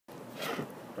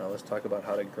Now let's talk about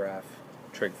how to graph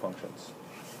trig functions.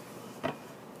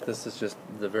 This is just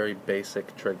the very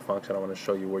basic trig function. I want to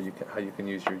show you where how you can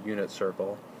use your unit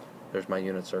circle. There's my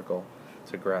unit circle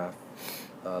to graph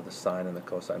the sine and the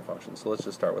cosine function. So let's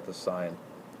just start with the sine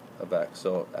of x.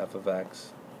 So f of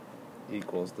x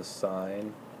equals the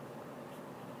sine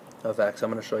of x.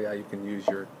 I'm going to show you how you can use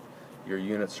your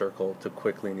unit circle to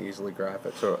quickly and easily graph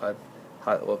it. So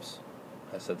whoops,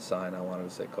 I said sine. I wanted to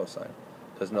say cosine.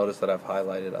 Because notice that I've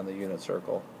highlighted on the unit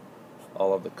circle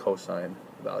all of the cosine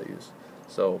values.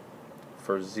 So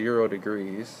for 0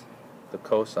 degrees, the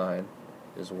cosine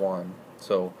is 1.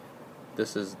 So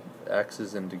this is x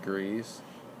is in degrees,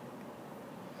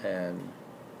 and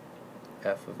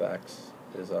f of x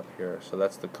is up here. So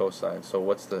that's the cosine. So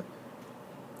what's the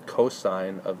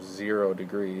cosine of 0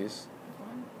 degrees?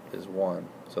 Is 1.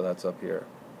 So that's up here.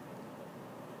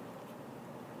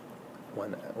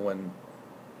 When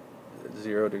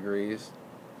 0 degrees,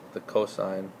 the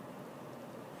cosine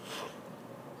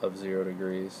of 0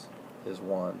 degrees is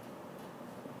 1.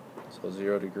 So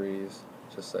 0 degrees,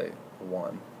 just say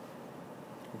 1.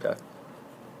 Okay.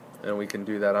 And we can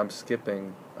do that. I'm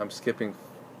skipping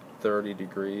 30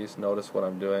 degrees. Notice what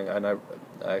I'm doing. And I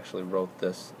actually wrote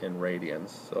this in radians.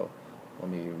 So let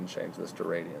me even change this to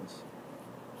radians.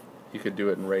 You could do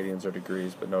it in radians or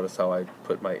degrees, but notice how I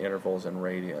put my intervals in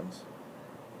radians.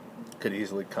 Could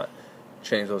easily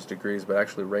change those degrees, but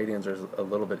actually radians are a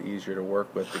little bit easier to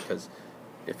work with, because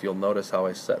if you'll notice how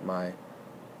I set my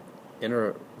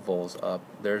intervals up,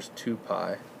 there's 2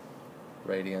 pi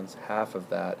radians, half of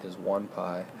that is 1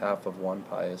 pi, half of 1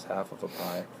 pi is half of a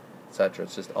pi, etc.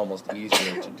 It's just almost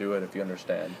easier to do it if you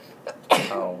understand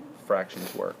how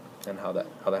fractions work and how that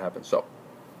happens. So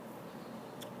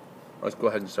let's go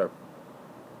ahead and start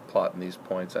plotting these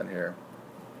points on here.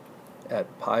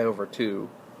 At pi over 2,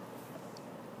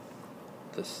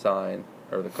 the sine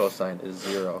or the cosine is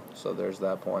 0, so there's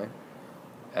that point.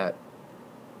 At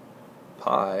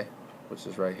pi, which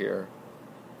is right here,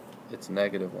 it's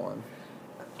 -1.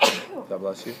 God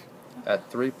bless you. At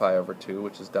 3 pi over 2,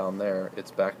 which is down there,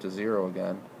 it's back to 0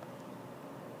 again.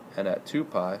 And at 2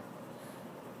 pi,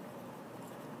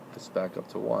 it's back up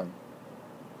to 1.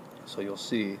 So you'll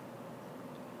see,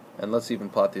 and let's even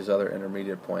plot these other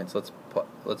intermediate points. Let's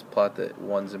plot the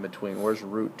ones in between. Where's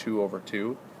root 2 over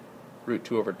 2? Root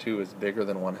 2 over 2 is bigger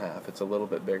than 1/2. It's a little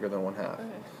bit bigger than 1/2. Okay.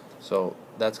 So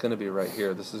that's going to be right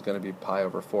here. This is going to be pi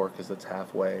over 4, because it's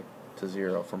halfway to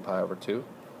 0 from pi over 2.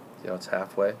 See how it's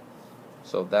halfway?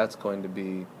 So that's going to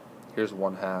be, here's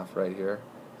 1/2 right here.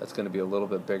 That's going to be a little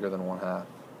bit bigger than 1/2.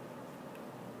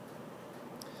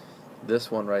 This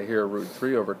one right here, root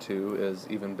 3 over 2, is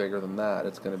even bigger than that.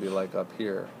 It's going to be like up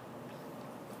here.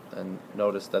 And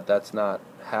notice that that's not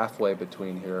halfway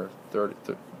between here.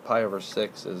 Pi over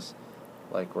 6 is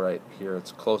like right here.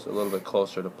 It's close, a little bit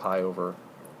closer to pi over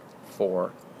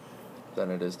 4 than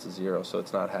it is to 0. So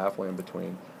it's not halfway in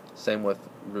between. Same with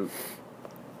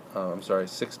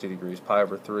 60 degrees. Pi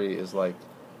over 3 is like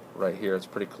right here.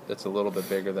 It's a little bit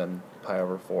bigger than pi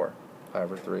over 4, pi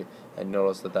over 3. And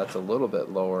notice that that's a little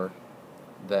bit lower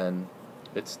than,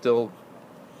 it's still,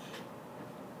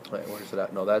 wait, where's it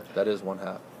at? No, that is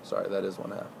 1/2. Sorry, that is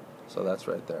 1/2. So that's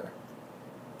right there.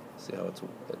 See how it's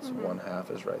 1/2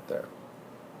 is right there.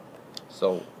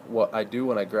 So what I do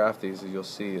when I graph these, you'll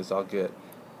see, is I'll get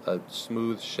a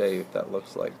smooth shape that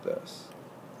looks like this.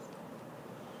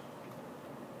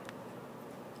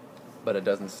 But it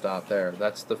doesn't stop there.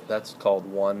 That's called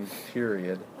one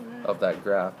period of that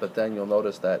graph. But then you'll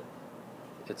notice that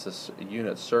it's a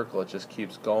unit circle. It just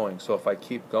keeps going. So if I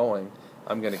keep going,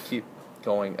 I'm going to keep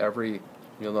going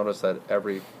you'll notice that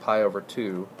every pi over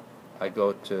 2, I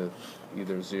go to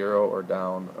either 0 or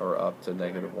down or up to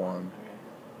 -1.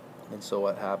 And so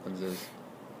what happens is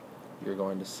you're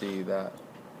going to see that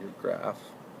your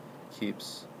graph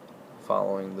keeps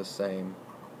following the same.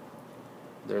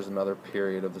 There's another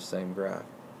period of the same graph.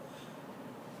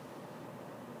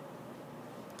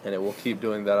 And it will keep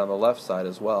doing that on the left side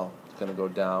as well. It's going to go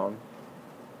down.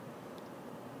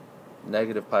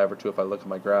 Negative pi over 2, if I look at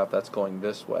my graph, that's going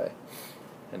this way.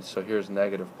 And so here's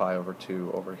negative pi over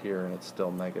 2 over here, and it's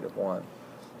still -1.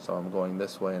 So I'm going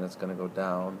this way, and it's going to go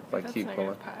down. If I keep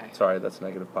going, sorry, that's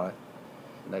negative pi.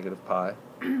 Negative pi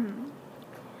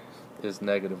is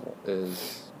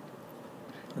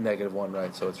 -1,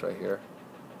 right? So it's right here.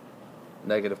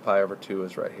 Negative pi over 2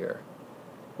 is right here,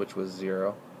 which was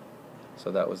 0.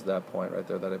 So that was that point right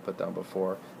there that I put down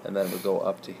before. And then it would go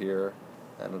up to here,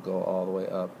 and it'll go all the way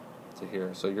up to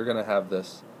here. So you're going to have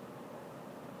this,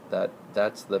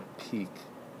 that's the peak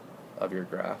of your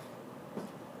graph,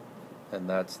 and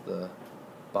that's the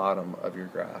bottom of your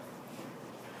graph.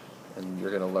 and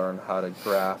you're going to learn how to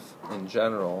graph in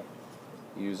general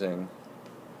using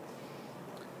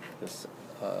this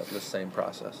same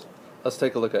process. Let's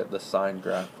take a look at the sine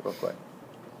graph real quick.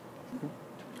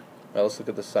 Now let's look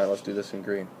at the sine. Let's do this in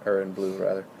green, or in blue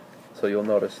rather. So you'll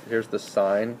notice here's the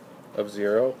sine of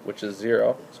 0, which is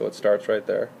 0, so it starts right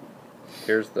there.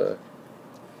 Here's the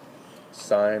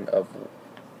sine of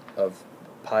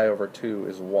pi over 2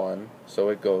 is 1, so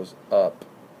it goes up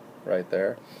right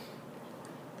there.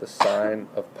 The sine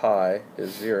of pi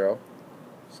is 0,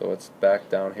 so it's back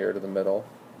down here to the middle.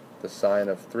 The sine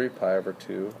of 3 pi over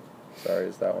 2, sorry,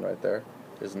 is that one right there,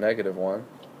 is negative 1,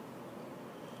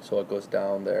 so it goes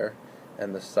down there.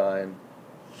 And the sine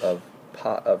of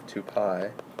 2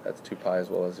 pi, that's 2 pi as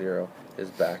well as 0, is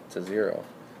back to 0.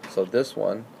 So this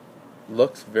one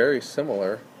looks very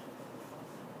similar.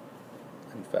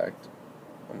 In fact,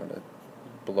 I'm going to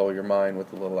blow your mind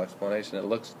with a little explanation. It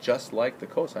looks just like the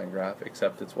cosine graph,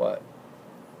 except it's what?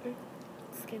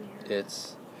 Skinnier.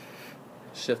 It's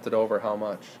shifted over how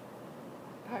much?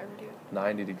 Pi over 2.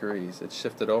 90 degrees. It's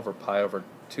shifted over pi over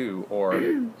 2, or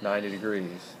 90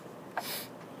 degrees.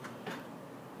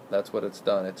 That's what it's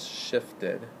done. It's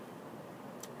shifted.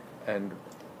 And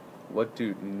what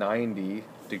do 90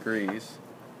 degrees?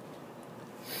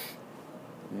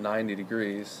 90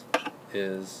 degrees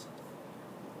is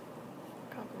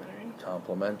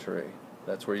complementary.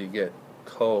 That's where you get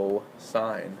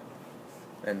cosine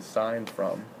and sine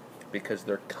from, because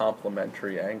they're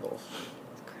complementary angles.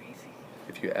 It's crazy.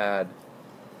 If you add,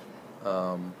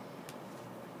 well,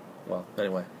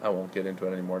 anyway, I won't get into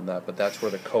it any more than that. But that's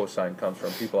where the cosine comes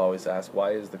from. People always ask,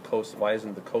 why isn't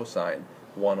the cosine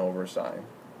 1 over sine?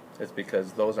 It's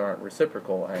because those aren't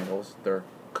reciprocal angles; they're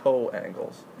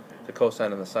co-angles. The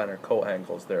cosine and the sine are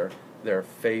co-angles. They're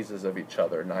phases of each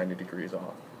other, 90 degrees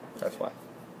off. That's why.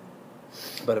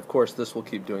 But of course, this will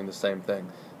keep doing the same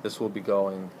thing. This will be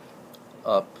going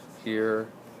up here,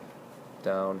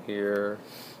 down here,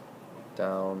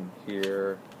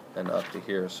 and up to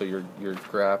here. So your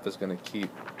graph is going to keep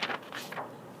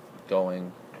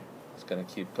going. It's going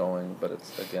to keep going, but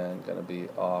it's again going to be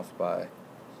off by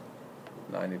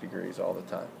 90 degrees all the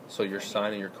time. So your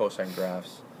sine and your cosine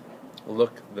graphs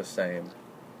look the same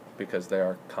because they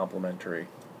are complementary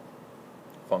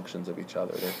functions of each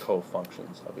other. They're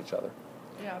co-functions of each other.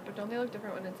 Yeah, but don't they look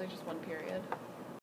different when it's like just one period?